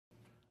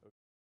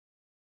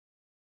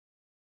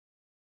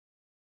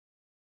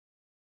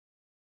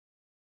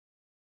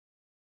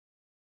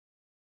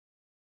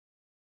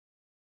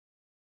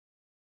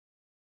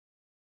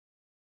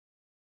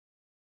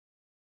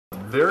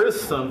there is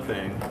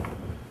something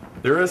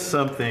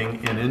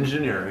in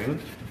engineering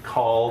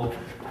called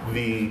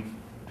the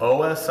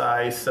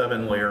OSI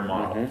 7-layer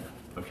model.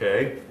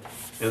 Okay,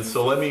 and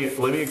so let me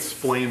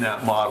explain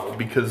that model,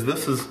 because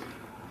this is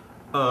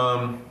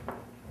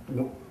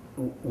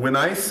when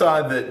I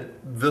saw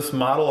that this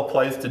model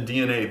applies to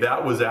DNA,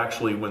 that was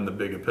actually when the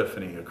big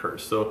epiphany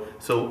occurs. So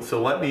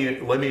let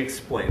me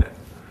explain it.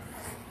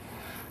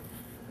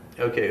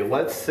 Okay,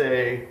 let's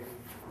say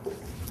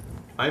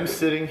I'm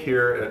sitting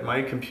here at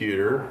my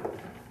computer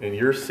and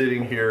you're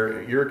sitting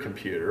here at your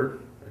computer.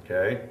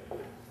 Okay,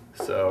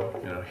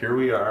 so here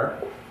we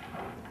are,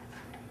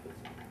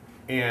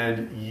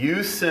 and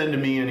you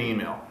send me an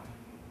email.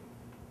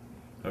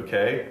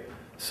 Okay,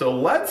 so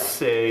let's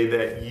say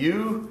that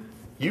you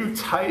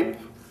type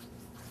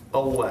a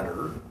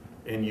letter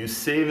and you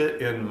save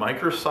it in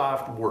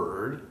Microsoft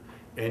Word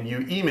and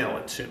you email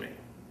it to me.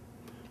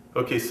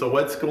 Okay, so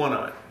what's going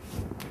on?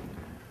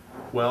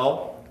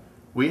 Well,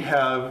 we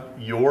have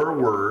your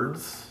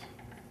words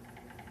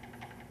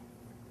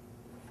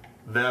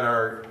that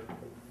are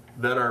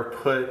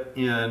put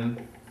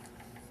in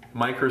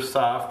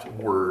Microsoft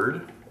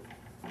Word,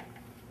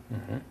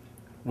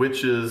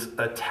 which is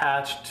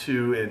attached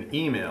to an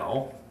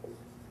email,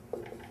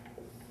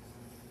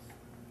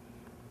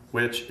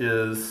 which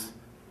is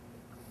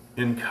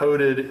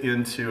encoded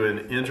into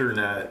an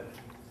internet.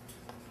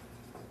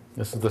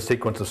 This is the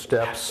sequence of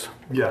steps.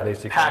 Yeah,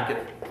 basically.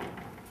 Packet.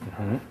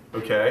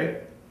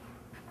 Okay,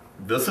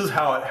 this is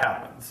how it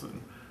happens.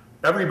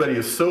 Everybody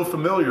is so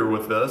familiar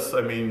with this.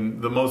 I mean,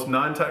 the most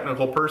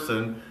non-technical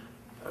person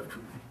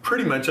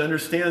pretty much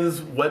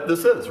understands what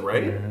this is,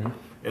 right?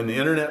 And the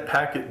internet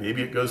packet,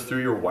 maybe it goes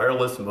through your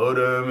wireless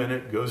modem and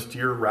it goes to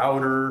your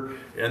router,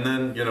 and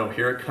then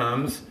here it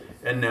comes.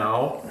 And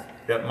now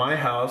at my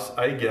house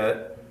I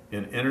get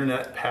an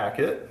internet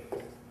packet,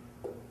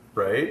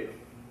 right,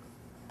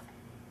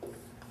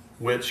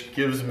 which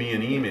gives me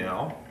an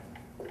email,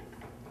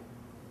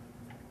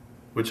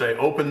 which I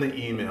open the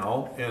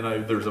email,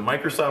 and there's a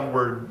Microsoft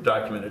Word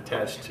document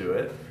attached to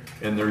it,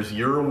 and there's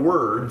your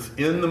words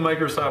in the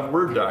Microsoft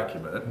Word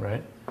document.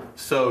 Right.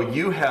 So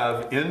you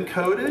have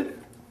encoded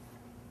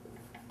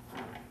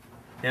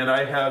and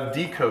I have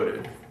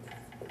decoded.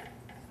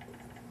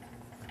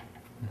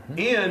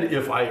 And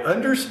if I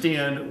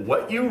understand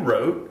what you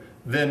wrote,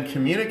 then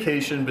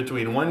communication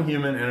between one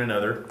human and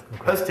another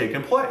has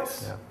taken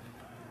place. Yeah.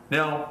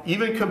 Now,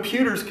 even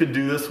computers could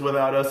do this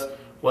without us.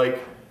 Like,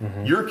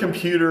 your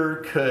computer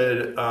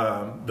could,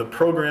 the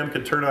program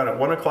could turn on at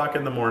 1 o'clock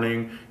in the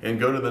morning and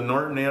go to the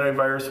Norton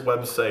antivirus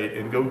website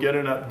and go get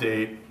an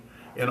update,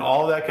 and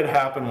all that could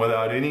happen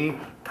without any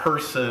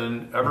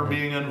person ever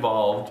being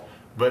involved.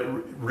 But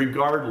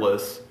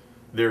regardless,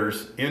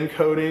 there's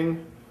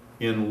encoding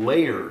in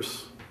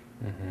layers.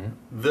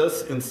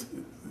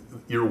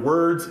 Your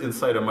words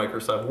inside a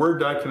Microsoft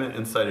Word document,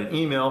 inside an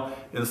email,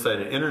 inside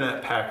an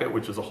internet packet,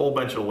 which is a whole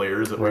bunch of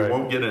layers that we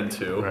won't get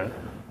into.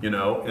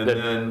 And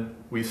then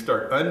we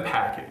start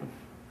unpacking.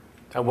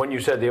 And when you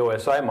said the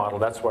OSI model,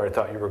 that's where I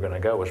thought you were going to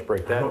go, was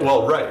break that down.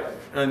 Well, right.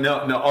 And now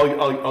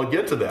I'll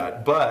get to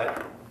that,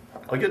 but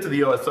I'll get to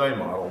the OSI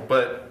model.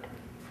 But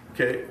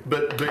okay,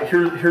 but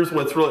here's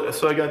what's really.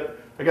 So I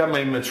got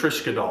my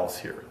Matryoshka dolls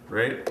here,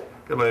 right?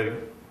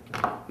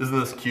 Isn't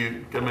this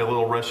cute? Got my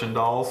little Russian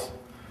dolls.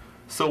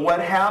 So what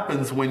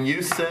happens when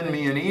you send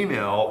me an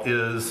email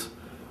is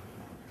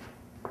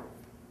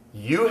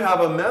you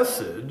have a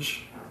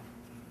message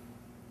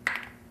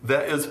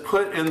that is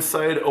put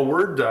inside a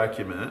Word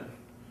document,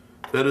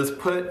 that is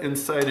put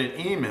inside an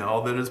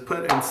email, that is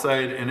put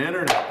inside an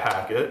internet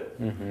packet,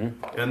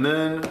 and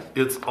then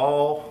it's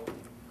all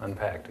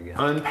unpacked again.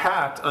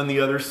 Unpacked on the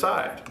other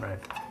side. Right.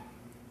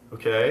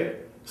 Okay?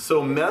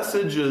 So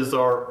messages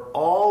are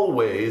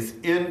always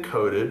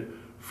encoded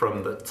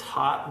from the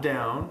top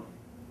down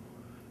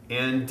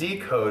and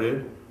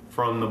decoded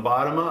from the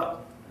bottom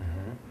up.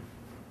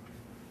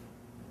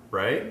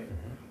 Right?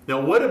 Now,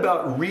 what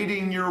about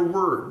reading your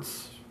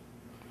words?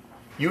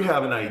 You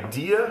have an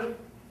idea,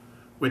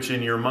 which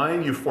in your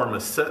mind you form a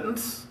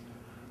sentence,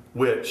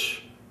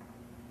 which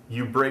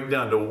you break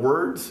down to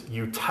words,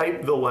 you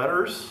type the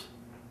letters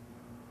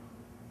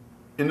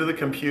into the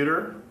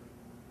computer,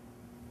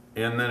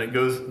 and then it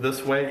goes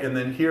this way, and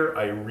then here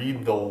I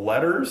read the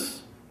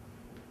letters,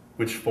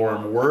 which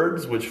form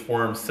words, which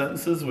form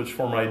sentences, which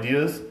form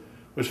ideas,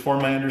 which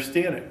form my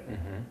understanding.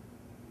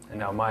 And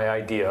now my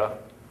idea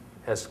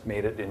has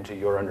made it into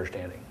your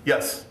understanding.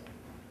 Yes.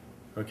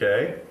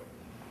 Okay.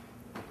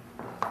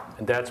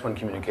 And that's when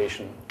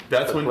communication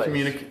That's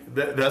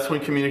when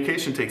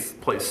communication takes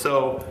place.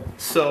 So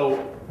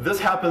this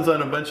happens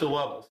on a bunch of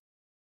levels.